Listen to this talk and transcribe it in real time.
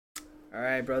All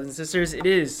right, brothers and sisters, it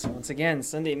is once again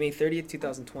Sunday, May 30th,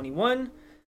 2021.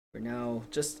 We're now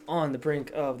just on the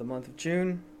brink of the month of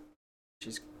June, which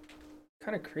is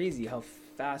kind of crazy how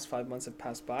fast 5 months have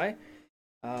passed by.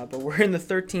 But we're in the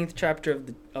 13th chapter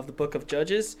of the book of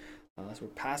Judges. So we're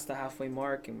past the halfway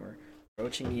mark and we're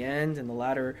approaching the end and the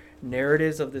latter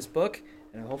narratives of this book.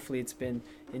 And hopefully it's been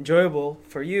enjoyable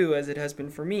for you as it has been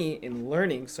for me in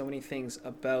learning so many things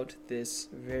about this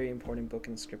very important book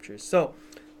in the scriptures. So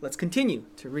let's continue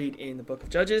to read in the book of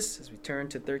Judges as we turn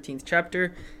to 13th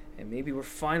chapter. And maybe we're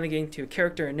finally getting to a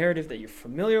character and narrative that you're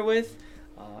familiar with.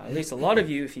 At least a lot of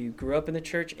you, if you grew up in the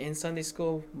church in Sunday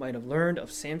school, might have learned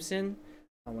of Samson,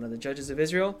 one of the judges of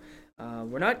Israel.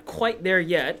 We're not quite there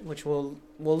yet, which we'll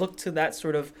look to that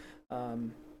sort of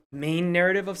main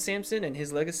narrative of Samson and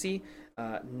his legacy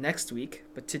next week.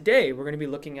 But today we're going to be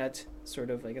looking at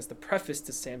sort of, I guess, the preface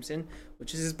to Samson,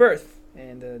 which is his birth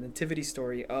and the nativity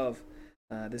story of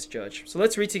this judge. So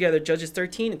let's read together Judges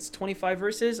 13. It's 25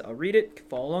 verses. I'll read it.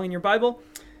 Follow along in your Bible.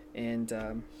 And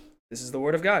this is the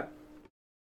word of God.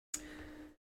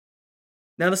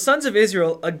 Now the sons of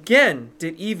Israel again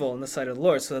did evil in the sight of the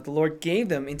Lord, so that the Lord gave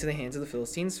them into the hands of the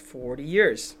Philistines 40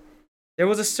 years. There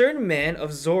was a certain man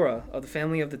of Zorah, of the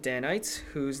family of the Danites,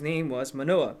 whose name was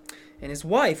Manoah, and his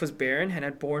wife was barren and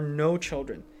had borne no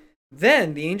children.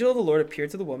 Then the angel of the Lord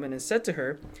appeared to the woman and said to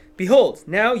her, Behold,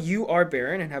 now you are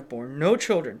barren and have borne no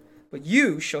children, but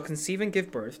you shall conceive and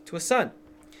give birth to a son.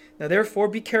 Now therefore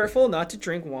be careful not to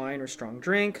drink wine or strong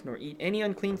drink, nor eat any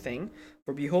unclean thing.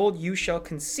 For behold, you shall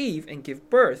conceive and give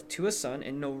birth to a son,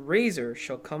 and no razor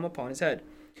shall come upon his head.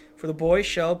 For the boy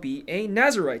shall be a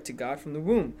Nazarite to God from the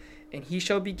womb, and he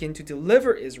shall begin to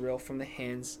deliver Israel from the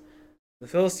hands of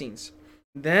the Philistines.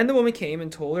 Then the woman came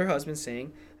and told her husband,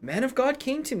 saying, A man of God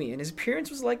came to me, and his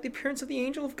appearance was like the appearance of the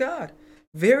angel of God.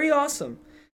 Very awesome.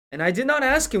 And I did not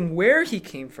ask him where he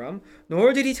came from,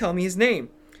 nor did he tell me his name.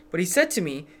 But he said to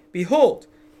me, Behold,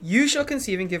 you shall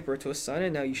conceive and give birth to a son,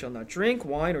 and now you shall not drink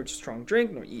wine or strong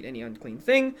drink, nor eat any unclean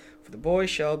thing, for the boy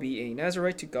shall be a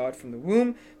Nazarite to God from the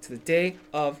womb to the day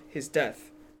of his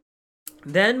death.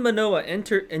 Then Manoah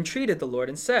entreated the Lord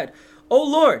and said, O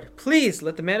Lord, please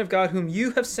let the man of God whom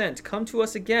you have sent come to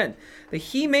us again, that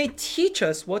he may teach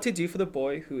us what to do for the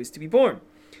boy who is to be born.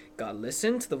 God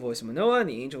listened to the voice of Manoah, and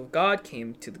the angel of God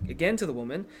came again to the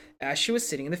woman as she was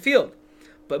sitting in the field.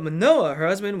 But Manoah, her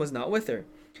husband, was not with her.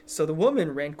 So the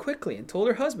woman ran quickly and told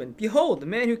her husband, Behold, the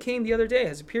man who came the other day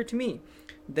has appeared to me.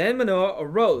 Then Manoah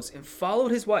arose and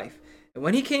followed his wife. And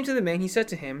when he came to the man, he said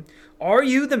to him, Are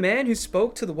you the man who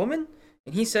spoke to the woman?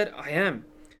 And he said, I am.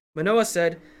 Manoah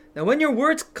said, Now when your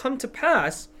words come to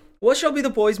pass, what shall be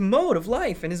the boy's mode of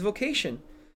life and his vocation?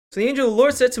 So the angel of the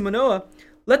Lord said to Manoah,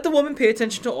 Let the woman pay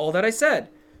attention to all that I said.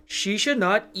 She should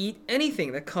not eat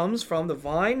anything that comes from the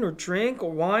vine, nor drink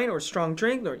or wine or strong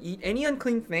drink, nor eat any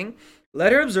unclean thing.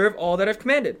 Let her observe all that I've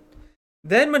commanded.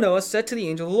 Then Manoah said to the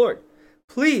angel of the Lord,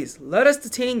 Please let us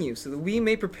detain you, so that we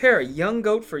may prepare a young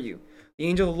goat for you. The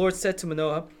angel of the Lord said to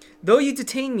Manoah, Though you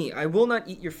detain me, I will not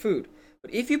eat your food.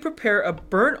 But if you prepare a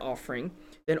burnt offering,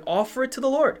 then offer it to the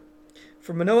Lord.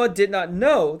 For Manoah did not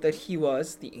know that he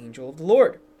was the angel of the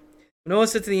Lord. Manoah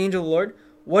said to the angel of the Lord,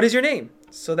 What is your name?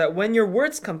 So that when your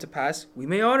words come to pass, we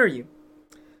may honor you.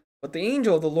 But the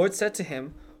angel of the Lord said to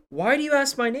him, Why do you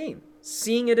ask my name,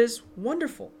 seeing it is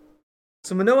wonderful?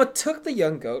 So Manoah took the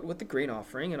young goat with the grain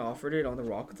offering and offered it on the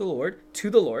rock of the Lord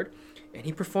to the Lord, and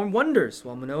he performed wonders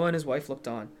while Manoah and his wife looked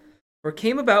on. For it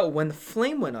came about when the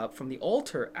flame went up from the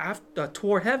altar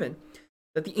toward heaven,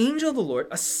 that the angel of the Lord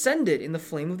ascended in the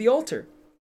flame of the altar.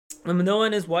 When Manoah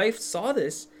and his wife saw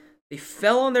this, they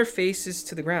fell on their faces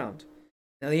to the ground.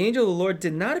 Now the angel of the Lord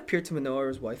did not appear to Manoah or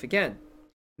his wife again.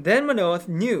 Then Manoah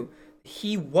knew that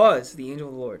he was the angel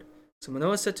of the Lord. So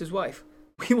Manoah said to his wife,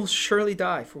 We will surely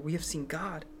die, for we have seen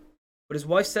God. But his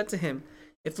wife said to him,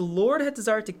 If the Lord had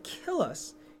desired to kill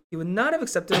us, he would not have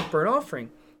accepted a burnt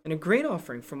offering and a grain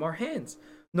offering from our hands,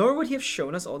 nor would he have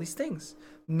shown us all these things,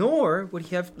 nor would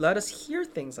he have let us hear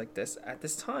things like this at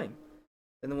this time.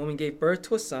 Then the woman gave birth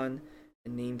to a son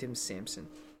and named him Samson.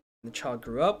 And the child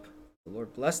grew up. The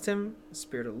Lord blessed him. The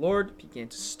Spirit of the Lord began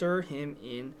to stir him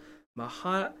in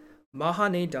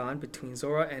Mahaneh-dan between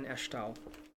Zorah and Eshtaol.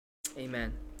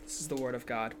 Amen. This is the word of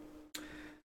God. We're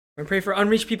going to pray for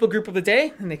Unreached People group of the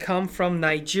day, and they come from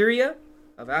Nigeria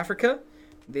of Africa.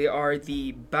 They are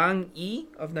the Bang-E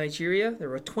of Nigeria.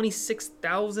 There are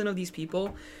 26,000 of these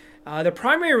people. Their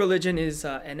primary religion is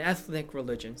an ethnic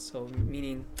religion, so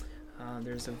meaning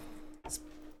it's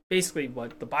basically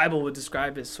what the Bible would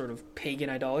describe as sort of pagan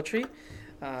idolatry,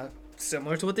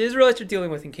 similar to what the Israelites are dealing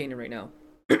with in Canaan right now.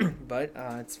 But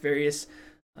it's various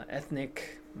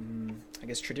ethnic, I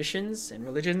guess, traditions and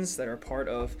religions that are part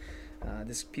of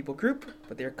this people group,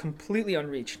 but they're completely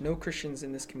unreached. No Christians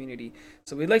in this community.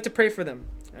 So we'd like to pray for them.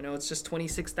 I know it's just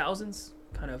 26,000.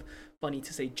 Kind of funny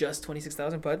to say just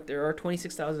 26,000, but there are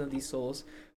 26,000 of these souls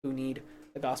who need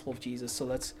the gospel of Jesus. So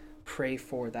let's pray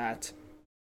for that.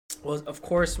 Well, of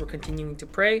course, we're continuing to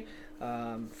pray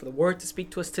for the word to speak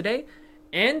to us today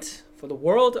and for the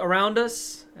world around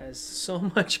us, as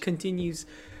so much continues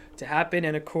to happen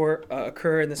and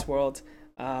occur in this world.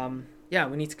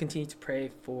 We need to continue to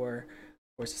pray for,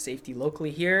 of course, safety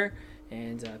locally here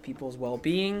and people's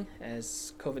well-being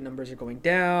as COVID numbers are going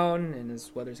down and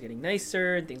as weather's getting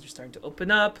nicer and things are starting to open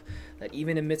up, that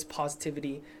even amidst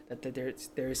positivity, that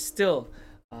there is still,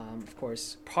 of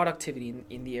course, productivity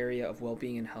in the area of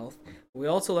well-being and health. We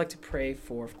also like to pray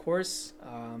for, of course,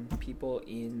 people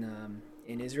in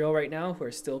Israel right now who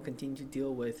are still continuing to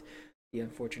deal with the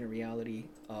unfortunate reality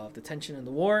of the tension and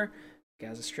the war,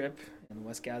 Gaza Strip and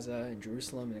West Gaza and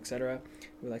Jerusalem and etc.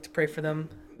 We like to pray for them.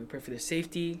 We pray for their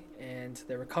safety and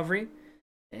their recovery,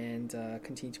 and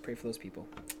continue to pray for those people.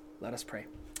 Let us pray.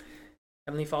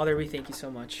 Heavenly Father, we thank you so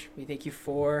much. We thank you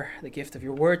for the gift of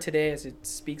your word today as it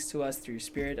speaks to us through your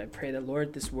Spirit. I pray that,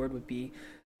 Lord, this word would be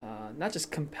not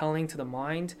just compelling to the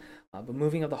mind, but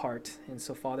moving of the heart. And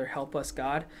so, Father, help us,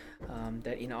 God,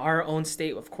 that in our own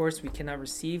state, of course, we cannot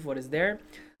receive what is there,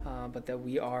 but that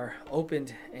we are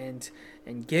opened and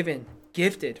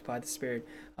gifted by the Spirit,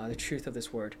 the truth of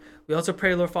this word. We also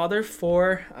pray, Lord Father,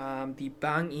 for the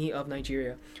Bangi of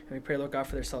Nigeria. And we pray, Lord God,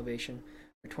 for their salvation.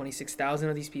 There are 26,000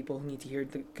 of these people who need to hear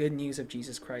the good news of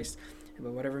Jesus Christ. And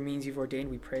by whatever means you've ordained,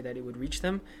 we pray that it would reach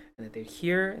them and that they'd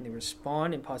hear and they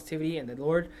respond in positivity, and that,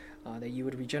 Lord, that you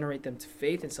would regenerate them to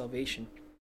faith and salvation.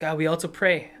 God, we also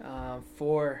pray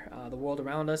for the world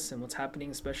around us and what's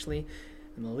happening, especially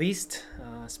in the Middle East,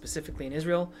 specifically in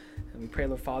Israel. And we pray,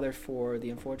 Lord Father, for the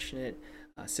unfortunate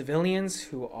civilians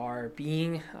who are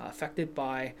being affected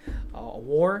by a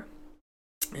war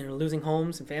and are losing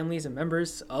homes and families and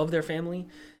members of their family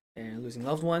and losing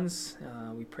loved ones.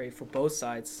 We pray for both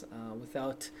sides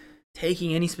without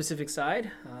taking any specific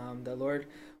side. That, Lord,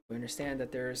 we understand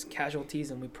that there's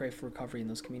casualties, and we pray for recovery in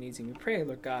those communities. And we pray,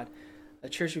 Lord God, the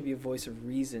church would be a voice of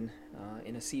reason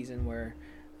in a season where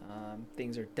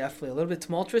things are definitely a little bit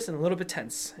tumultuous and a little bit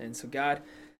tense. And so, God,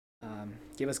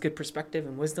 give us good perspective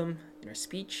and wisdom in our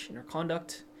speech, in our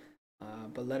conduct,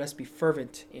 but let us be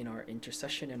fervent in our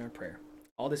intercession and our prayer.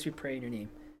 All this we pray in your name.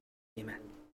 Amen.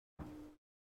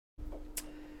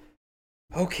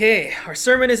 Okay, our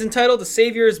sermon is entitled The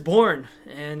Savior is Born.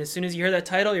 And as soon as you hear that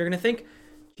title, you're going to think,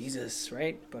 Jesus,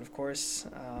 right? But of course,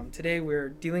 today we're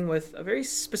dealing with a very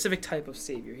specific type of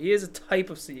Savior. He is a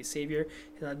type of Savior,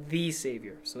 he's not the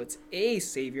Savior. So it's a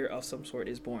Savior of some sort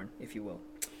is born, if you will.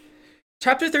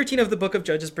 Chapter 13 of the book of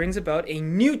Judges brings about a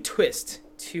new twist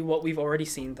to what we've already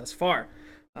seen thus far,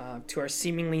 to our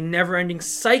seemingly never-ending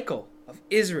cycle of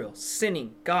Israel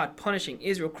sinning, God punishing,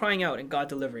 Israel crying out, and God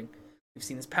delivering. We've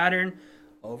seen this pattern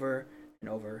over and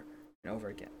over and over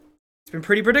again. It's been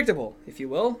pretty predictable, if you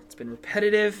will. It's been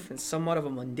repetitive and somewhat of a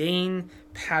mundane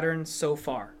pattern so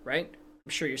far, right? I'm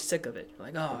sure you're sick of it. You're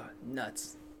like, oh,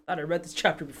 nuts. Thought I read this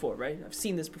chapter before, right? I've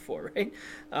seen this before, right?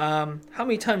 How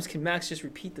many times can Max just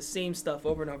repeat the same stuff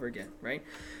over and over again, right?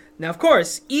 Now, of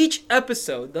course, each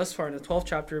episode thus far in the 12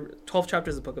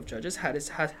 chapters of the book of Judges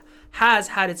has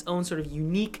had its own sort of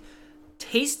unique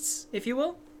tastes, if you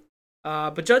will.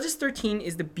 But Judges 13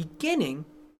 is the beginning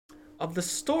of the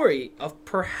story of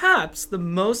perhaps the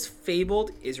most fabled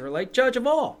Israelite judge of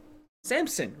all,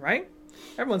 Samson, right?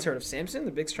 Everyone's heard of Samson,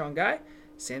 the big strong guy.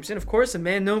 Samson, of course, a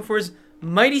man known for his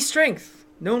mighty strength,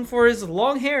 known for his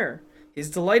long hair, his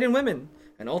delight in women,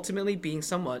 and ultimately being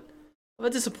somewhat of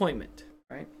a disappointment,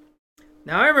 right?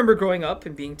 Now, I remember growing up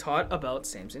and being taught about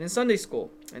Samson in Sunday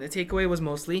school, and the takeaway was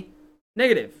mostly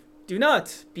negative. Do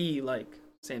not be like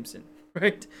Samson,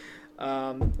 right?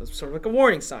 It was sort of like a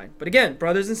warning sign. But again,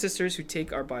 brothers and sisters who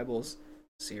take our Bibles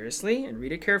seriously and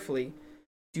read it carefully,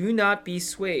 do not be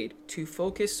swayed to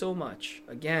focus so much,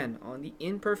 again, on the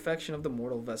imperfection of the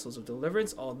mortal vessels of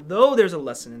deliverance, although there's a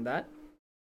lesson in that.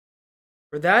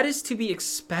 For that is to be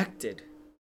expected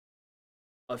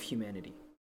of humanity,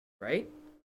 right?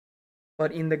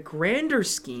 But in the grander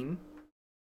scheme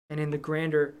and in the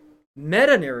grander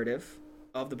meta-narrative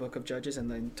of the book of Judges and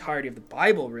the entirety of the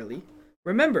Bible, really,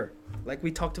 remember, like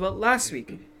we talked about last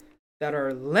week, that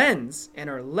our lens and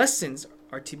our lessons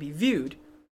are to be viewed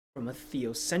from a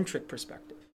theocentric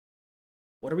perspective.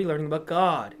 What are we learning about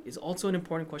God is also an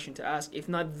important question to ask, if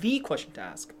not the question to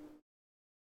ask.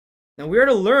 Now, we are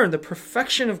to learn the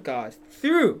perfection of God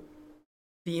through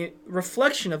the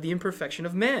reflection of the imperfection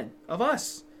of man, of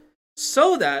us.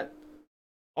 so that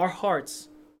our hearts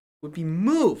would be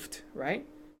moved, right?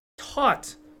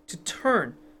 Taught to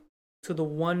turn to the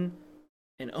one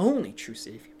and only true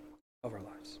Savior of our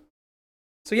lives.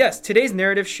 So yes, today's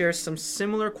narrative shares some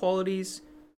similar qualities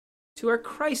to our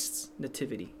Christ's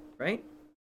nativity, right?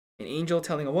 An angel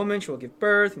telling a woman she will give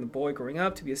birth, and the boy growing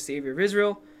up to be a savior of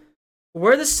Israel.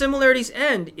 Where the similarities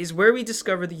end is where we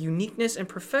discover the uniqueness and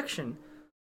perfection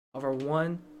of our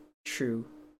one true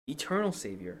eternal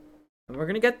Savior. And we're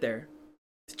going to get there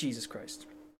to Jesus Christ.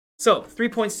 So, 3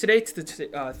 points today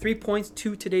to 3 points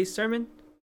to today's sermon.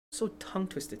 So tongue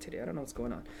twisted today. I don't know what's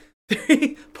going on.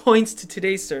 3 points to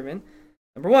today's sermon.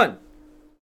 Number 1,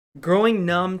 growing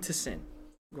numb to sin.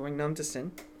 Growing numb to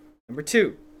sin. Number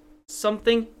 2,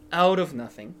 something out of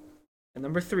nothing. And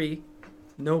number 3,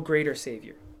 no greater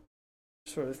Savior.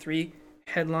 So the 3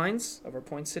 headlines of our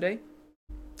points today.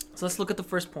 So let's look at the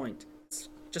first point. It's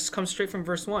just comes straight from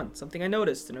verse 1. Something I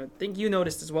noticed, and I think you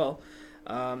noticed as well.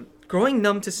 Growing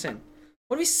numb to sin.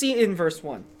 What do we see in verse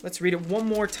 1? Let's read it one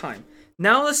more time.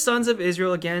 Now the sons of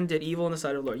Israel again did evil in the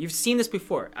sight of the Lord. You've seen this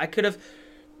before.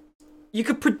 You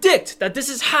could predict that this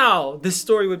is how this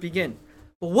story would begin.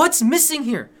 But what's missing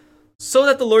here? So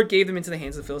that the Lord gave them into the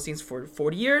hands of the Philistines for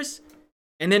 40 years,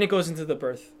 and then it goes into the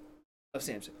birth of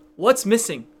Samson. What's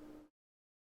missing?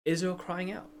 Israel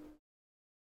crying out.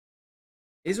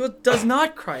 Israel does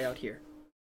not cry out here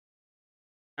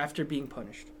after being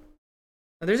punished.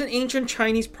 Now, there's an ancient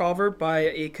Chinese proverb by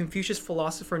a Confucius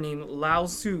philosopher named Lao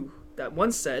Tzu that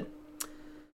once said,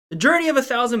 "The journey of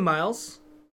 1,000 miles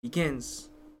begins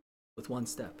with one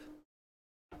step."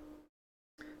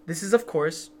 This is, of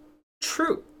course,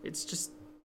 true. It's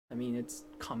it's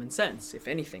common sense, if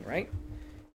anything, right?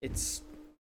 It's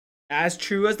as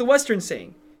true as the Western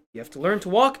saying, you have to learn to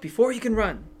walk before you can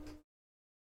run.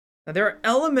 Now, there are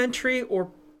elementary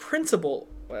principles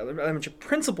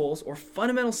or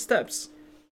fundamental steps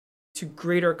to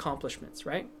greater accomplishments,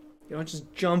 right? You don't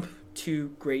just jump to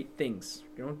great things.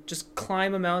 You don't just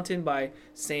climb a mountain by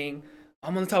saying,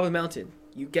 I'm on the top of the mountain.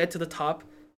 You get to the top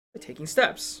by taking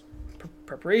steps,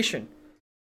 preparation.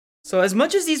 So as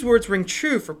much as these words ring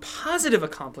true for positive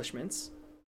accomplishments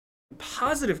and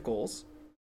positive goals,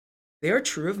 they are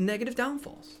true of negative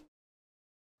downfalls,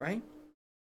 right?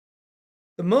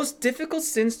 The most difficult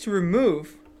sins to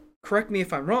remove, correct me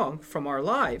if I'm wrong, from our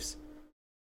lives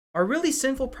are really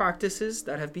sinful practices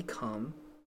that have become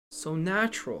so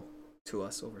natural to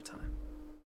us over time.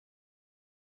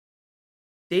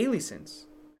 Daily sins,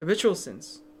 habitual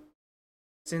sins,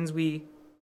 sins we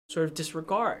sort of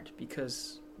disregard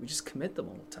because we just commit them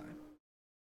all the time.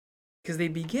 Because they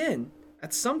begin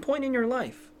at some point in your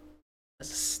life as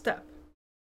a step,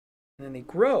 and then they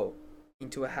grow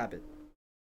into a habit.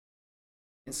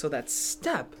 And so that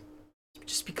step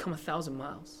just become 1,000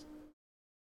 miles.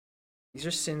 These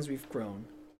are sins we've grown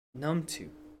numb to.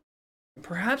 And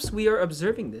perhaps we are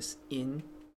observing this in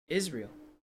Israel.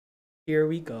 Here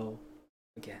we go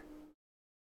again.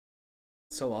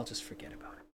 So I'll just forget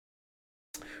about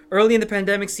it. Early in the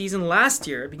pandemic season last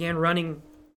year, I began running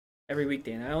every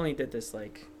weekday. And I only did this I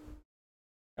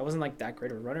wasn't that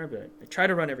great of a runner, but I try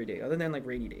to run every day, other than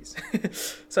rainy days.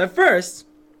 So at first,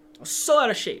 I was so out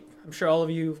of shape. I'm sure all of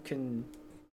you can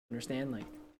understand,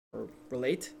 or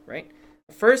relate, right?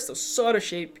 At first, I was so out of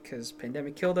shape because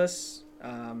pandemic killed us.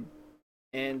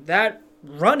 And that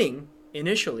running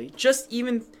initially, just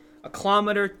even a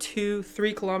kilometer, 2,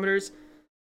 3 kilometers,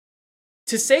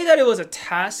 to say that it was a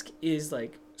task is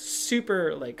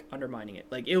super undermining it.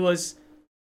 It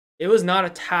was not a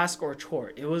task or a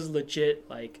chore. It was legit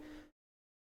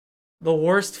the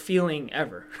worst feeling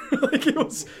ever. It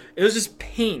was just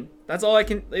pain. That's all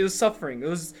it was suffering. It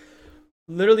was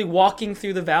literally walking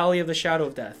through the valley of the shadow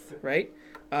of death, right?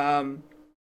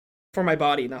 For my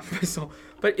body, not for my soul.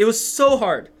 But it was so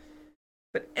hard.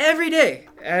 But every day,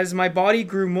 as my body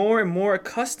grew more and more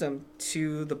accustomed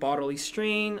to the bodily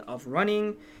strain of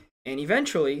running, and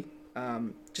eventually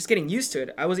just getting used to it,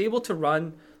 I was able to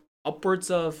run upwards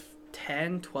of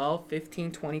 10, 12,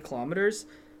 15, 20 kilometers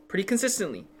pretty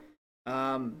consistently.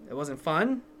 It wasn't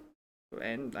fun,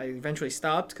 and I eventually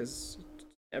stopped because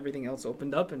everything else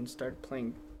opened up and started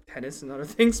playing tennis and other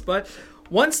things. But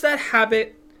once that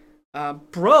habit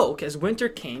broke as winter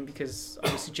came, because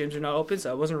obviously gyms are not open,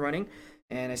 so I wasn't running,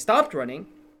 and I stopped running,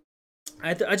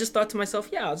 I just thought to myself,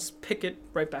 yeah, I'll just pick it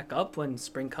right back up when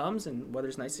spring comes and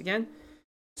weather's nice again.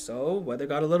 So weather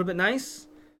got a little bit nice,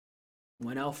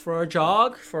 went out for a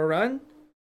jog, for a run,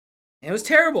 and it was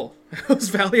terrible. It was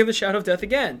Valley of the Shadow of Death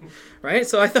again, right?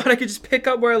 So I thought I could just pick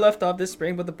up where I left off this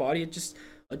spring, but the body had just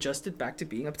adjusted back to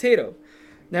being a potato.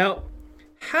 Now,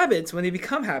 habits, when they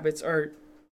become habits, are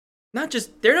they're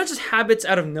not just habits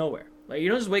out of nowhere. Like you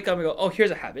don't just wake up and go, oh,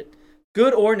 here's a habit,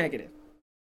 good or negative,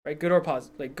 right? Good or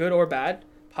positive, like good or bad,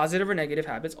 positive or negative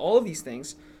habits. All of these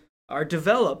things are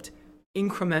developed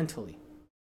incrementally,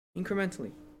 and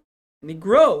they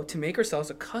grow to make ourselves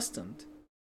accustomed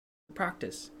to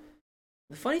practice.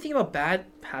 The funny thing about bad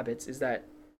habits is that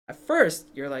at first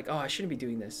you're like, oh, I shouldn't be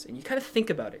doing this, and you kind of think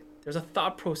about it. There's a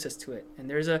thought process to it, and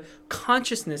there's a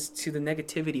consciousness to the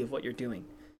negativity of what you're doing.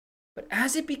 But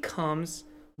as it becomes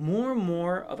more and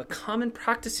more of a common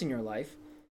practice in your life,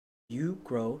 you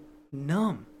grow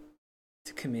numb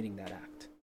to committing that act.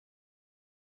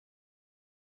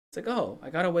 It's like, oh, I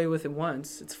got away with it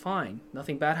once. It's fine.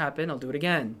 Nothing bad happened. I'll do it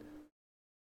again.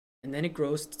 And then it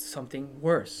grows to something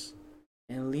worse.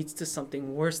 And it leads to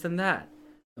something worse than that.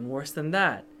 And worse than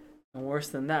that. And worse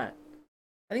than that.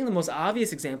 I think the most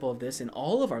obvious example of this in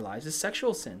all of our lives is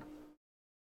sexual sin.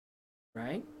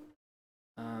 Right?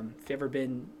 If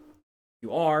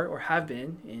you are or have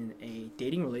been in a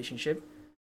dating relationship,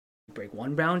 you break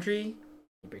one boundary,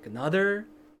 you break another,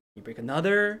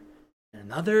 and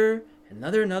another, and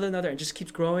another, and it just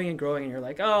keeps growing and growing, and you're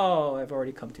like, oh, I've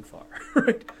already come too far.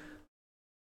 Right?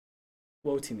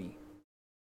 Woe to me.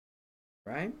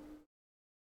 Right?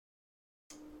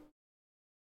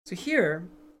 So here,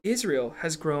 Israel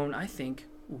has grown, I think,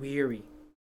 weary.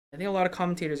 I think a lot of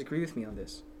commentators agree with me on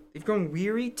this. They've grown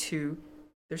weary to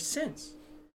their sins.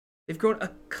 They've grown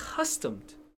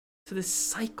accustomed to this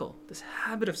cycle, this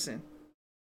habit of sin.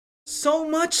 So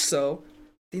much so,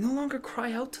 they no longer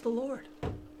cry out to the Lord.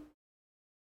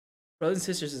 Brothers and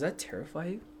sisters, does that terrify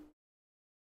you?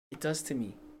 It does to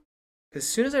me. Because as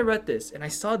soon as I read this and I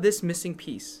saw this missing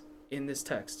piece in this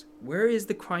text, where is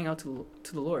the crying out to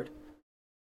the Lord?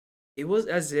 It was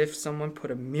as if someone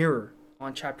put a mirror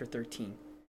on chapter 13.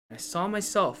 And I saw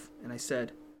myself and I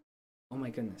said, oh my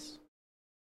goodness.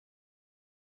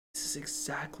 This is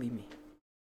exactly me.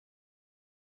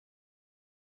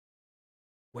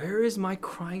 Where is my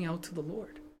crying out to the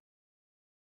Lord?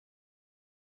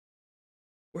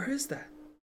 Where is that?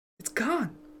 It's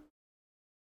gone.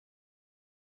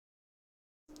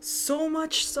 So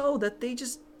much so that they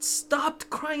just stopped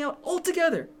crying out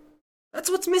altogether. That's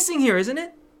what's missing here, isn't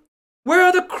it? Where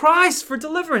are the cries for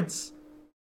deliverance?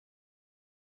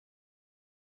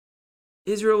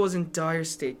 Israel was in dire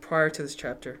state prior to this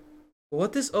chapter. But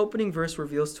what this opening verse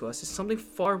reveals to us is something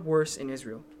far worse in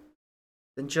Israel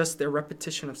than just their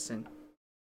repetition of sin.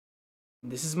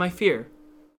 And this is my fear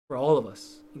for all of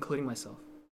us, including myself.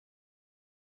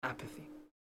 Apathy.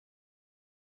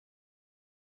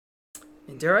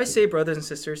 And dare I say, brothers and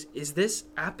sisters, is this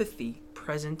apathy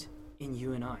present in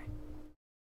you and I?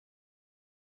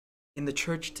 In the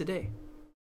church today?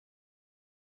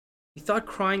 We thought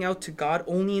crying out to God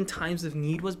only in times of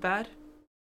need was bad?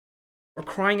 Or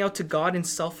crying out to God in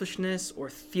selfishness or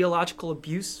theological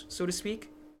abuse, so to speak?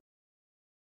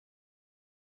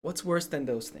 What's worse than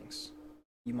those things?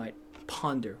 You might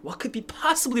ponder. What could be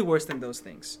possibly worse than those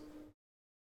things?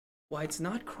 Why, it's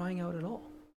not crying out at all.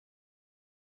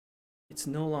 It's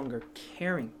no longer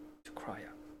caring to cry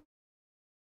out.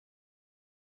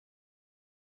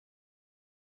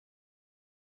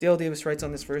 Dale Davis writes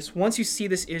on this verse, once you see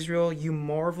this Israel, you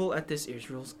marvel at this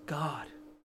Israel's God.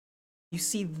 You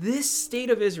see this state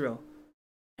of Israel.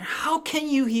 And how can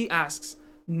you, he asks,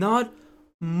 not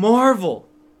marvel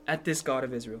at this God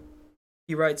of Israel?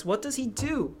 He writes, what does he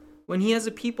do when he has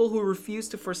a people who refuse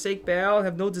to forsake Baal,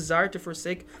 have no desire to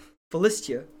forsake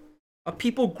Philistia? A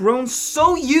people grown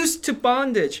so used to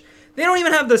bondage, they don't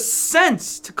even have the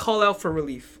sense to call out for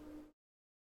relief.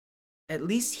 At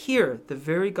least here, the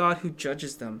very God who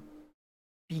judges them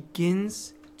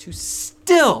begins to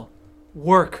still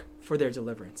work for their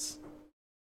deliverance.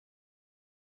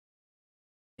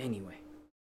 Anyway,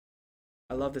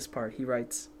 I love this part. He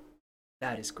writes,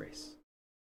 that is grace.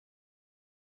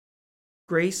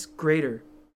 Grace greater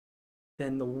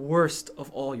than the worst of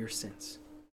all your sins,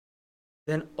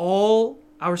 than all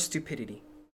our stupidity,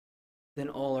 than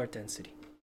all our density.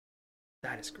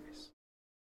 That is grace.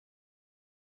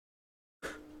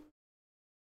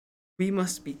 We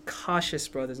must be cautious,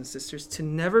 brothers and sisters, to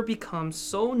never become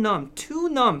so numb, too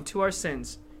numb to our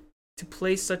sins, to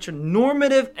place such a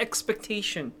normative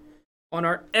expectation on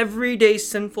our everyday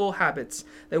sinful habits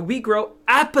that we grow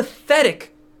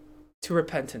apathetic to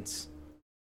repentance.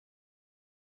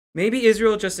 Maybe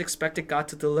Israel just expected God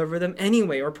to deliver them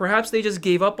anyway, or perhaps they just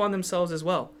gave up on themselves as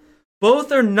well.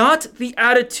 Both are not the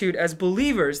attitude as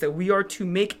believers that we are to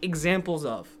make examples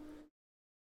of.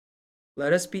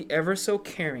 Let us be ever so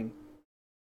caring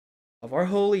of our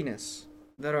holiness,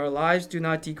 that our lives do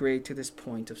not degrade to this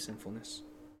point of sinfulness.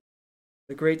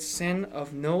 The great sin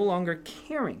of no longer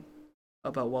caring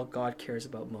about what God cares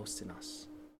about most in us.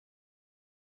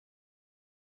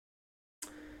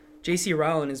 J.C.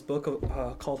 Ryle, in his book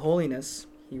called Holiness,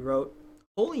 he wrote,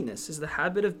 "Holiness is the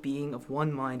habit of being of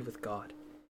one mind with God,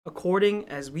 according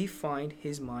as we find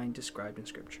his mind described in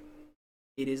Scripture.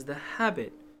 It is the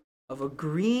habit of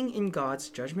agreeing in God's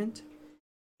judgment,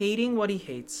 hating what he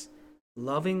hates,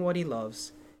 loving what he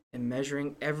loves, and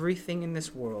measuring everything in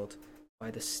this world by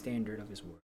the standard of his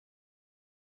word."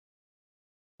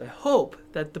 I hope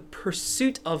that the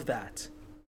pursuit of that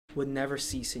would never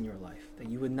cease in your life, that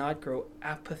you would not grow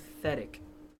apathetic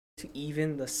to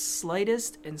even the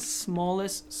slightest and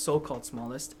smallest, so-called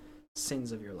smallest,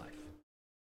 sins of your life.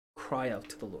 Cry out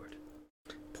to the Lord.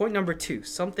 Point number 2,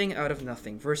 something out of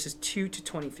nothing, verses 2 to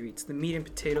 23. It's the meat and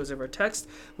potatoes of our text.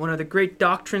 One of the great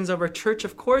doctrines of our church,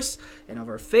 of course, and of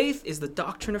our faith is the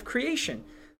doctrine of creation.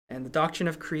 And the doctrine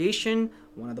of creation,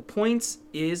 one of the points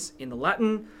is in the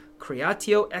Latin,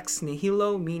 creatio ex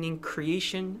nihilo, meaning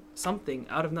creation, something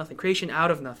out of nothing. Creation out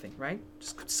of nothing, right?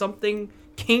 Just something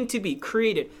came to be,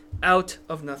 created out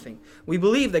of nothing. We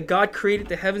believe that God created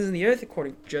the heavens and the earth,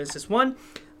 according to Genesis 1,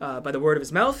 by the word of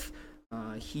his mouth.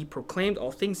 He proclaimed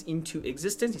all things into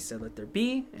existence. He said, "Let there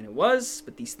be," and it was.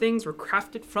 But these things were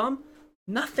crafted from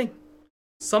nothing.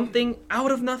 Something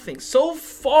out of nothing. So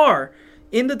far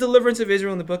in the deliverance of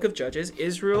Israel in the book of Judges,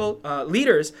 Israel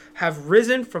leaders have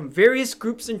risen from various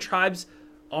groups and tribes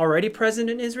already present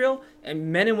in Israel,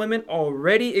 and men and women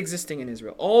already existing in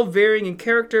Israel, all varying in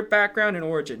character, background, and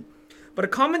origin. But a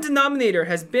common denominator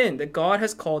has been that God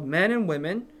has called men and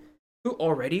women who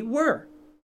already were,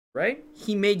 right?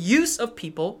 He made use of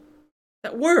people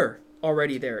that were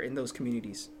already there in those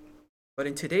communities. But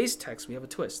in today's text, we have a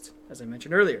twist, as I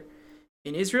mentioned earlier.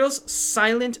 In Israel's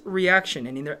silent reaction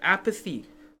and in their apathy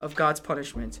of God's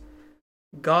punishment,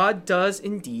 God does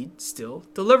indeed still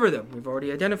deliver them. We've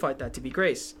already identified that to be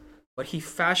grace. But he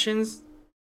fashions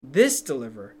this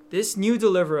deliverer, this new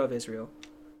deliverer of Israel,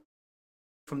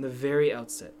 from the very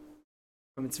outset,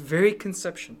 from its very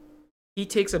conception. He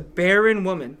takes a barren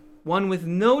woman, one with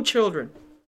no children,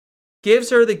 gives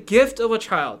her the gift of a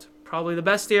child, probably the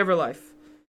best day of her life,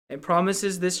 and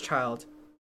promises this child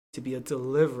to be a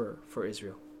deliverer for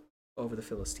Israel over the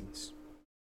Philistines.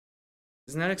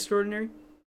 Isn't that extraordinary?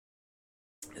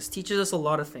 This teaches us a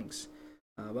lot of things,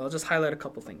 but I'll just highlight a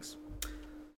couple things.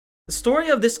 The story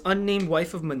of this unnamed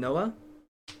wife of Manoah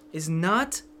is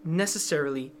not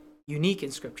necessarily unique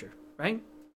in Scripture, right?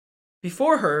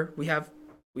 Before her,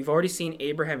 we've already seen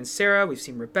Abraham and Sarah, we've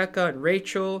seen Rebecca and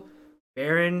Rachel,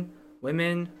 barren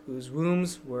women whose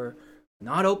wombs were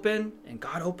not open, and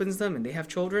God opens them and they have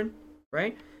children,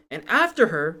 right? And after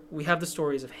her, we have the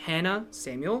stories of Hannah,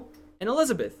 Samuel, and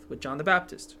Elizabeth with John the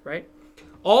Baptist, right?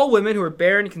 All women who were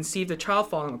barren conceived a child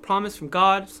following a promise from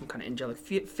God, some kind of angelic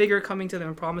figure coming to them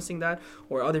and promising that,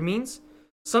 or other means.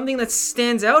 Something that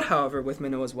stands out, however, with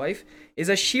Manoah's wife is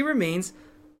that she remains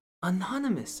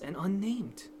anonymous and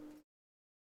unnamed.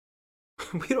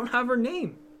 We don't have her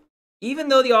name, even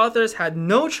though the authors had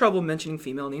no trouble mentioning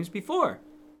female names before.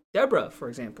 Deborah, for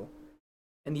example.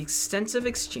 And the extensive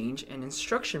exchange and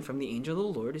instruction from the angel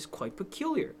of the Lord is quite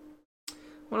peculiar.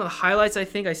 One of the highlights I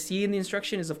think I see in the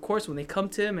instruction is, of course, when they come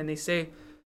to him and they say,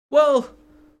 well,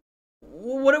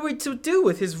 what are we to do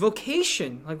with his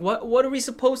vocation? Like, what are we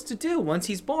supposed to do once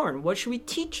he's born? What should we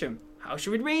teach him? How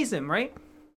should we raise him, right?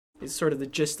 Is sort of the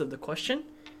gist of the question.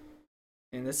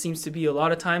 And that seems to be a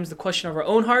lot of times the question of our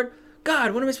own heart.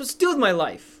 God, what am I supposed to do with my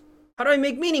life? How do I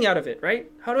make meaning out of it, right?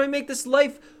 How do I make this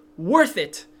life worth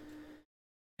it?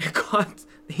 And God,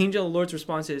 the angel of the Lord's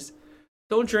response is,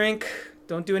 don't drink,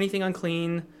 don't do anything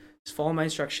unclean, just follow my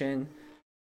instruction.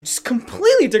 Just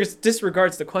completely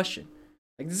disregards the question.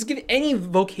 Like, doesn't give any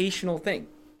vocational thing.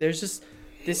 There's just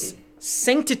this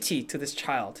sanctity to this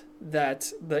child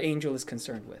that the angel is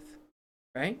concerned with,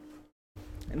 right?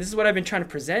 And this is what I've been trying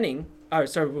to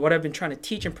what I've been trying to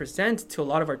teach and present to a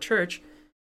lot of our church,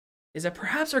 is that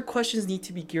perhaps our questions need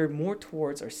to be geared more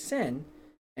towards our sin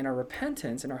and our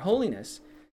repentance and our holiness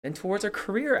than towards our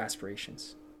career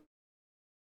aspirations.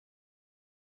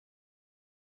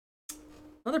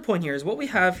 Another point here is what we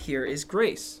have here is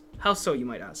grace. How so, you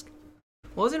might ask?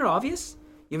 Well, isn't it obvious?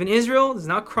 Even Israel is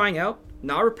not crying out,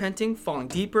 not repenting, falling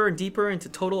deeper and deeper into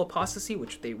total apostasy,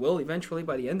 which they will eventually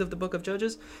by the end of the book of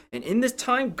Judges. And in this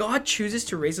time, God chooses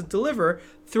to raise a deliverer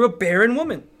through a barren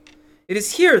woman. It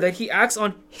is here that he acts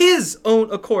on his own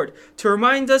accord to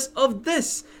remind us of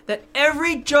this, that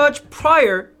every judge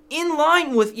prior, in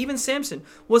line with even Samson,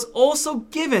 was also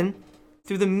given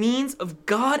through the means of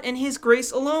God and his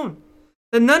grace alone.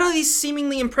 That none of these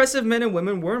seemingly impressive men and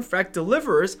women were in fact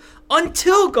deliverers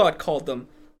until God called them,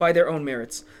 by their own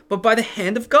merits, but by the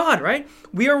hand of God, right?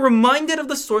 We are reminded of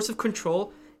the source of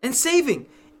control and saving.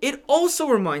 It also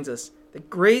reminds us that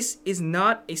grace is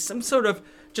not some sort of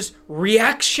just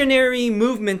reactionary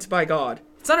movement by God.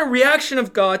 It's not a reaction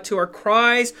of God to our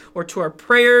cries or to our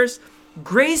prayers.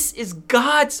 Grace is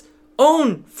God's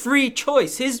own free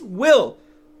choice, his will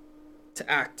to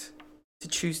act, to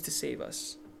choose to save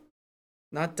us.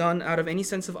 Not done out of any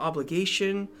sense of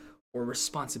obligation or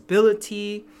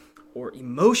responsibility or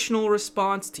emotional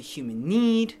response to human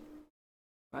need.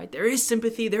 Right? There is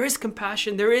sympathy, there is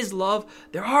compassion, there is love,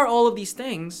 there are all of these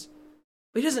things.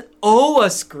 But he doesn't owe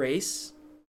us grace.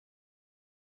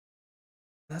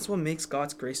 That's what makes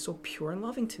God's grace so pure and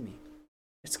loving to me.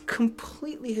 It's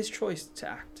completely his choice to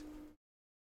act.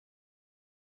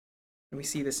 And we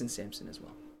see this in Samson as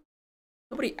well.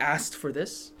 Nobody asked for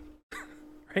this,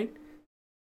 right?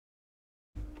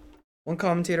 One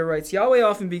commentator writes, Yahweh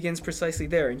often begins precisely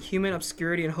there, in human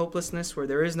obscurity and hopelessness, where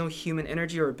there is no human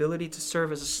energy or ability to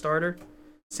serve as a starter.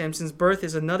 Samson's birth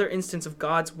is another instance of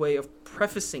God's way of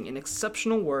prefacing an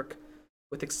exceptional work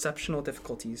with exceptional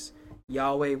difficulties.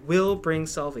 Yahweh will bring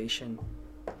salvation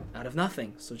out of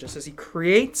nothing. So just as he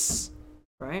creates,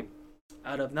 right,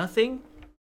 out of nothing,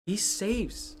 he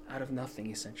saves out of nothing,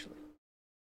 essentially.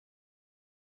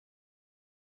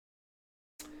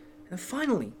 And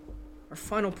finally, our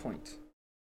final point.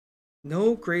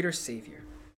 No greater Savior.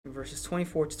 In verses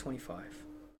 24 to 25.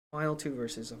 Final two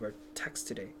verses of our text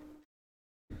today.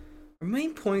 Our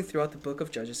main point throughout the book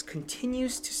of Judges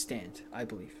continues to stand, I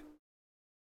believe,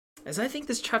 as I think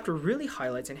this chapter really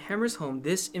highlights and hammers home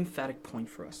this emphatic point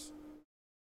for us.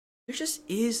 There just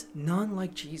is none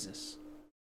like Jesus.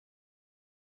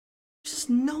 There's just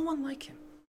no one like him.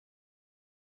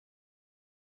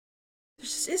 There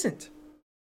just isn't.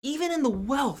 Even in the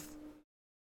wealth,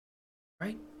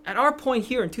 right? At our point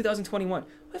here in 2021,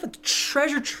 we have a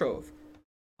treasure trove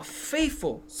of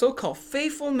faithful, so-called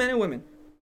faithful men and women,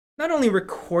 not only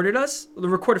recorded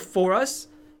for us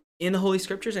in the Holy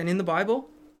Scriptures and in the Bible,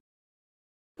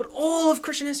 but all of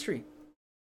Christian history.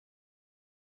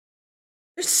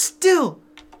 There still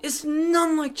is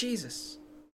none like Jesus.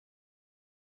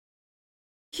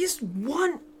 He is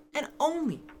one and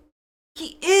only.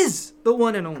 He is the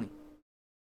one and only.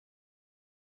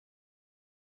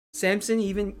 Samson,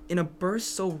 even in a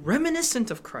burst so reminiscent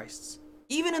of Christ's,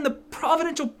 even in the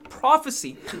providential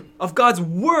prophecy of God's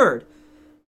word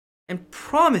and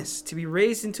promise to be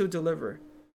raised into a deliverer,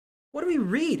 what do we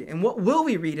read and what will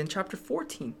we read in chapter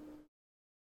 14?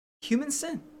 Human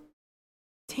sin,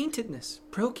 taintedness,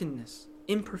 brokenness,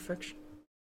 imperfection.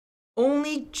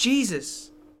 Only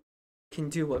Jesus can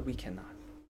do what we cannot.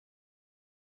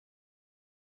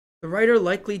 The writer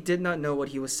likely did not know what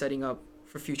he was setting up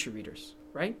for future readers,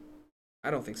 right? I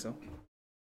don't think so.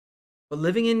 But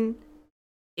living in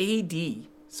AD,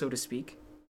 so to speak,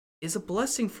 is a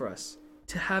blessing for us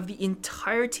to have the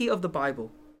entirety of the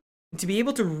Bible and to be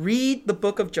able to read the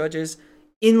book of Judges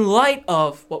in light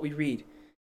of what we read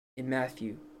in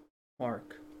Matthew,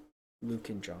 Mark, Luke,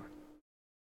 and John.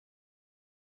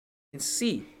 And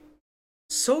see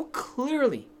so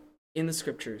clearly in the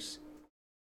scriptures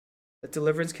that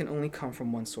deliverance can only come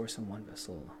from one source and one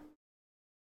vessel alone.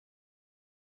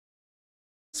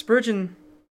 Spurgeon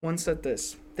once said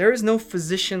this: "There is no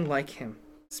physician like him."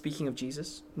 Speaking of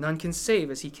Jesus, none can save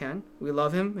as he can. We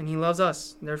love him and he loves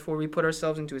us, and therefore we put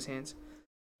ourselves into his hands.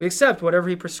 We accept whatever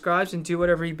he prescribes and do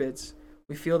whatever he bids.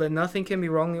 We feel that nothing can be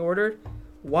wrongly ordered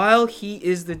while he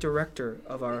is the director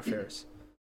of our affairs.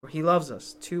 For he loves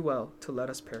us too well to let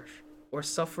us perish or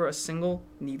suffer a single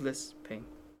needless pain.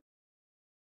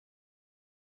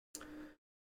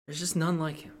 There's just none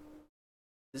like him.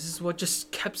 This is what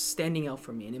just kept standing out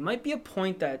for me. And it might be a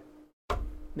point that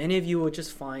many of you will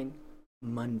just find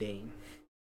mundane,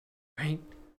 right?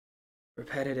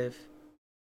 Repetitive.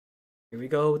 Here we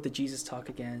go with the Jesus talk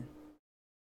again.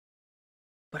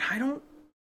 But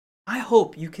I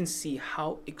hope you can see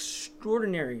how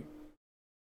extraordinary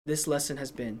this lesson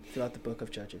has been throughout the book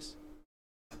of Judges.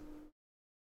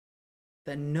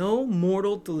 That no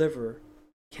mortal deliverer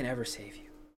can ever save you.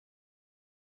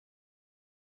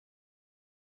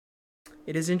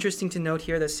 It is interesting to note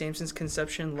here that Samson's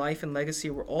conception, life, and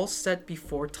legacy were all set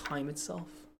before time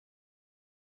itself.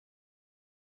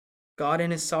 God in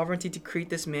his sovereignty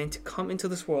decreed this man to come into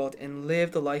this world and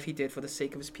live the life he did for the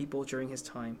sake of his people during his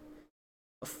time.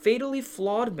 A fatally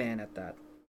flawed man at that.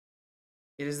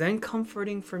 It is then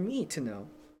comforting for me to know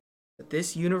that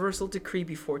this universal decree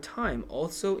before time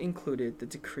also included the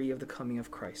decree of the coming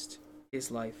of Christ,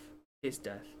 his life, his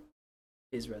death,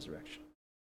 his resurrection.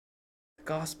 The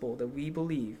gospel that we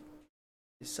believe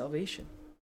is salvation.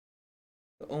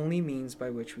 the only means by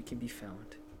which we can be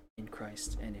found in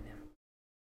Christ and in him,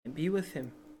 and be with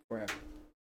him forever.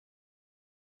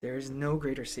 There is no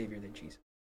greater Savior than Jesus.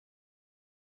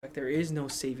 In fact, there is no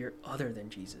Savior other than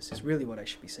Jesus, is really what I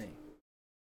should be saying.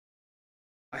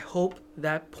 I hope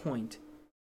that point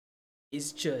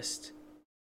is just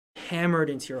hammered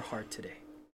into your heart today.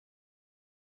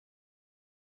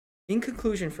 In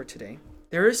conclusion for today,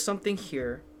 there is something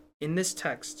here in this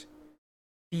text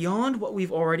beyond what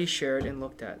we've already shared and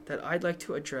looked at that I'd like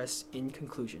to address in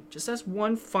conclusion, just as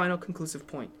one final conclusive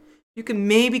point. You can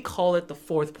maybe call it the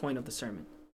fourth point of the sermon.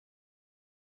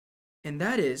 And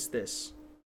that is this: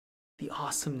 the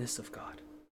awesomeness of God.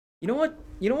 You know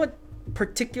what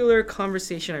particular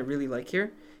conversation I really like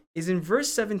here is in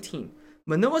verse 17.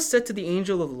 Manoah said to the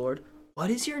angel of the Lord, "What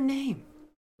is your name?"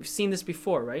 We've seen this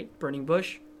before, right? Burning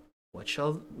bush. What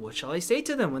shall I say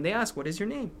to them when they ask, "What is your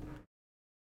name?"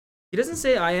 He doesn't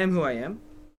say, "I am who I am."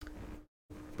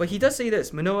 But he does say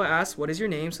this. Manoah asks, "What is your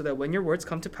name?" so that when your words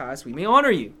come to pass, we may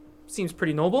honor you. Seems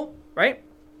pretty noble, right?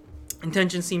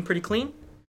 Intentions seem pretty clean.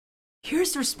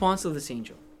 Here's the response of this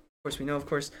angel. Of course, we know,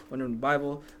 when in the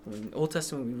Bible, when in the Old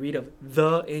Testament, we read of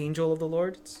the angel of the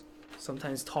Lord. It's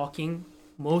sometimes talking,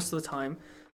 most of the time,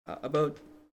 about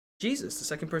Jesus, the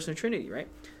second person of Trinity, right?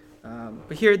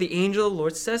 But here, the angel of the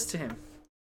Lord says to him,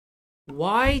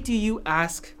 "Why do you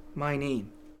ask my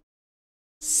name?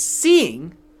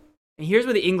 Seeing," and here's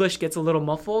where the English gets a little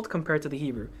muffled compared to the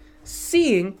Hebrew,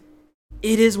 "seeing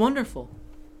it is wonderful."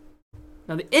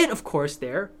 Now, the "it," of course,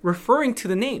 there, referring to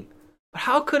the name. But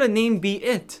how could a name be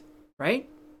it, right?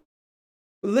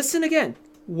 Listen again.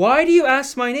 "Why do you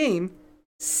ask my name?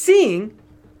 Seeing,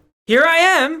 here I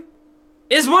am,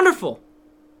 is wonderful."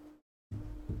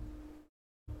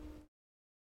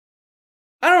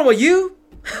 I don't know about you,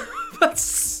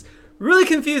 that's really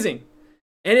confusing.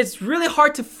 And it's really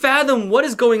hard to fathom what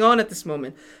is going on at this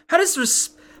moment. How does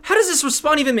this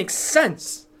response even make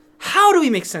sense? How do we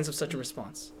make sense of such a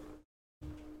response?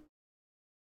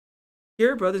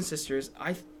 Here, brothers and sisters,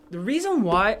 the reason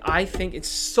why I think it's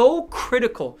so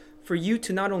critical for you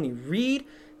to not only read,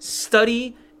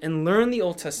 study, and learn the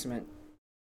Old Testament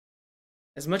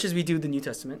as much as we do the New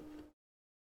Testament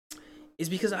is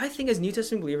because I think as New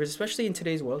Testament believers, especially in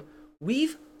today's world,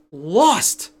 we've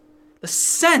lost the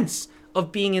sense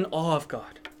of being in awe of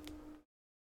God.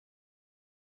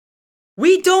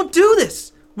 We don't do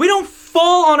this. We don't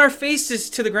fall on our faces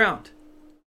to the ground.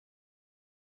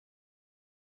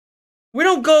 We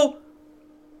don't go,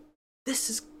 "This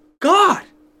is God.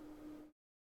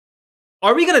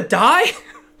 Are we going to die?"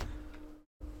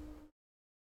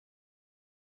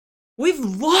 We've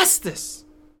lost this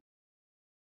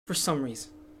for some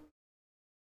reason.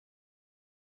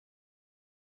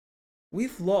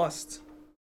 We've lost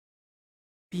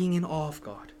being in awe of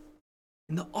God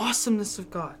and the awesomeness of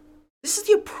God. This is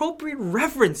the appropriate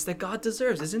reverence that God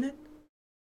deserves, isn't it?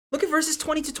 Look at verses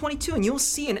 20 to 22 and you'll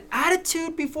see an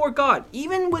attitude before God,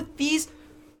 even with these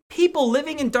people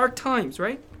living in dark times,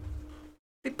 right?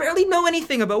 They barely know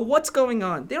anything about what's going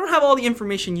on. They don't have all the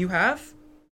information you have.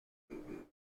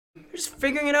 They're just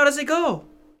figuring it out as they go.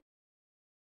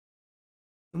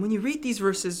 And when you read these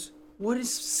verses, what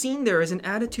is seen there is an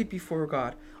attitude before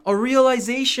God, a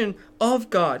realization of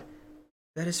God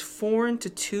that is foreign to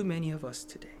too many of us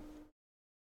today.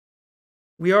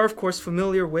 We are, of course,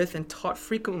 familiar with and taught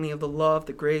frequently of the love,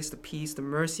 the grace, the peace, the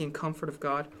mercy, and comfort of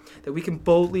God, that we can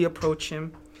boldly approach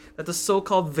Him, that the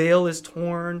so-called veil is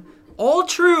torn. All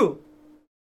true.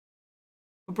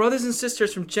 But brothers and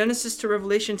sisters, from Genesis to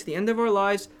Revelation to the end of our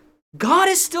lives, God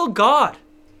is still God.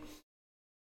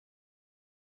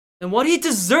 And what He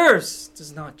deserves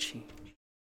does not change.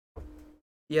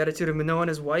 The attitude of Manoah and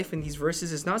his wife in these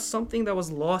verses is not something that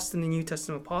was lost in the New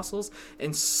Testament apostles,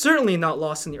 and certainly not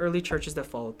lost in the early churches that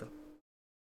followed them.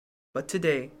 But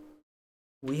today,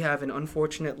 we have an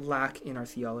unfortunate lack in our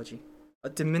theology, a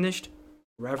diminished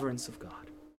reverence of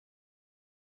God,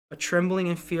 a trembling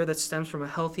and fear that stems from a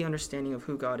healthy understanding of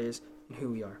who God is and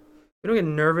who we are. We don't get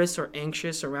nervous or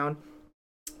anxious around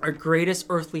our greatest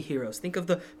earthly heroes. Think of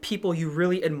the people you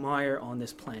really admire on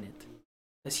this planet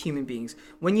as human beings.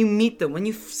 When you meet them, when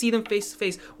you see them face to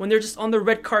face, when they're just on the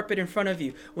red carpet in front of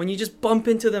you, when you just bump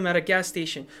into them at a gas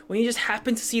station, when you just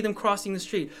happen to see them crossing the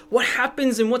street, what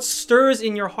happens and what stirs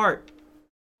in your heart?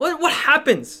 What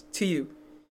happens to you?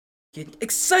 You get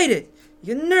excited.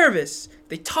 You get nervous.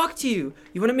 They talk to you.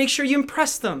 You want to make sure you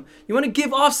impress them. You want to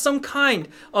give off some kind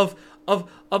of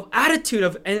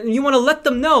attitude and you want to let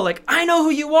them know, like, I know who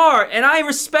you are and I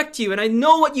respect you and I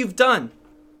know what you've done.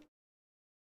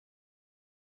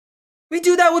 We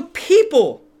do that with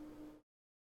people.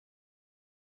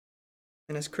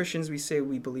 And as Christians, we say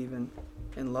we believe in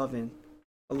and love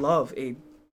a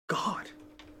God,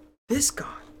 this God.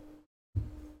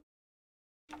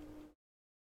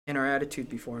 And our attitude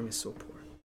before him is so poor,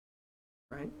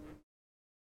 right?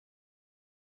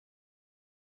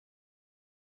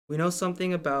 We know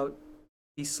something about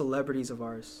these celebrities of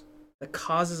ours that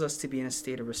causes us to be in a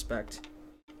state of respect.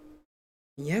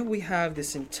 And yet we have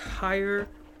this entire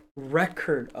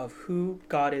record of who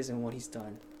God is and what he's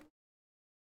done.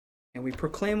 And we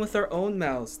proclaim with our own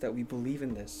mouths that we believe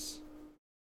in this.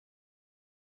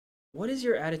 What is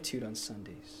your attitude on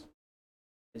Sundays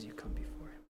as you come before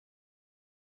him?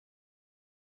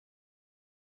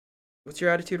 What's your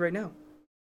attitude right now?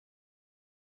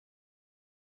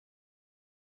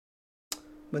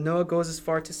 Manoah goes as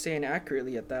far to say, and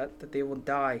accurately at that they will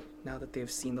die now that they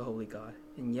have seen the holy God.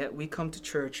 And yet we come to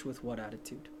church with what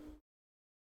attitude?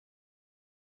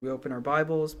 We open our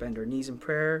Bibles, bend our knees in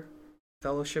prayer,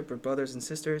 fellowship with brothers and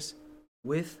sisters.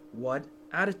 With what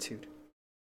attitude?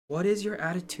 What is your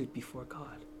attitude before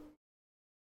God?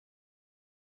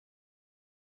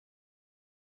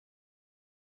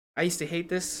 I used to hate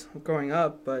this growing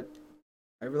up, but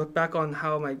I look back on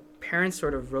how my parents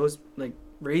sort of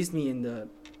raised me in the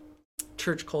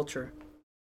church culture.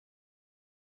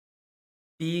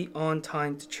 Be on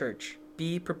time to church.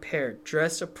 Be prepared.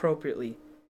 Dress appropriately.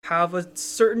 Have a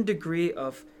certain degree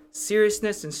of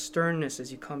seriousness and sternness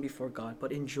as you come before God,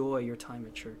 but enjoy your time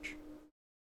at church.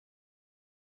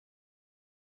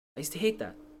 I used to hate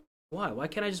that. Why? Why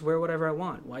can't I just wear whatever I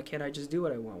want? Why can't I just do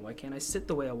what I want? Why can't I sit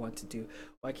the way I want to do?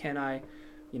 Why can't I,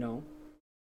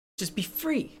 just be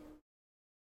free?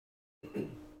 You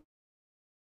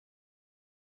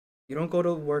don't go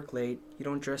to work late. You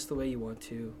don't dress the way you want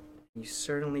to. You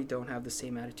certainly don't have the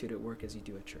same attitude at work as you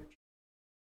do at church.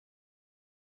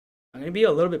 I'm going to be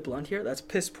a little bit blunt here. That's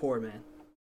piss poor, man.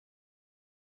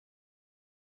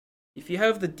 If you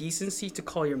have the decency to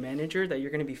call your manager that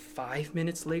you're going to be 5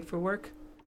 minutes late for work,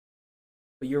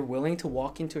 but you're willing to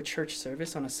walk into a church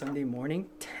service on a Sunday morning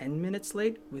 10 minutes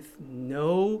late with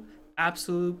no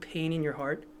absolute pain in your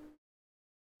heart,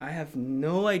 I have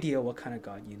no idea what kind of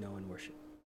God you know and worship.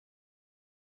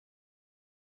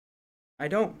 I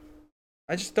don't.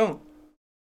 I just don't.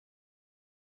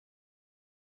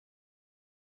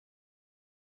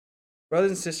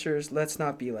 Brothers and sisters, let's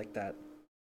not be like that.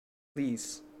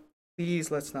 Please.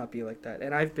 Please, let's not be like that.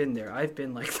 And I've been there. I've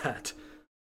been like that.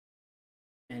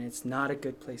 And it's not a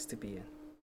good place to be in.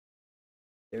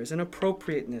 There's an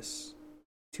appropriateness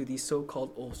to these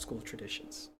so-called old school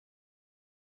traditions.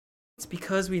 It's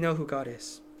because we know who God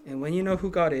is. And when you know who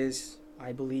God is,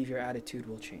 I believe your attitude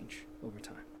will change over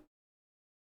time.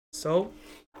 So,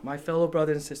 my fellow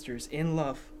brothers and sisters, in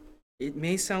love, it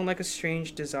may sound like a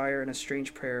strange desire and a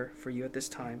strange prayer for you at this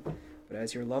time, but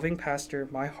as your loving pastor,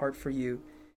 my heart for you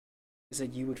is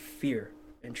that you would fear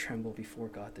and tremble before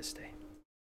God this day.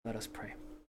 Let us pray.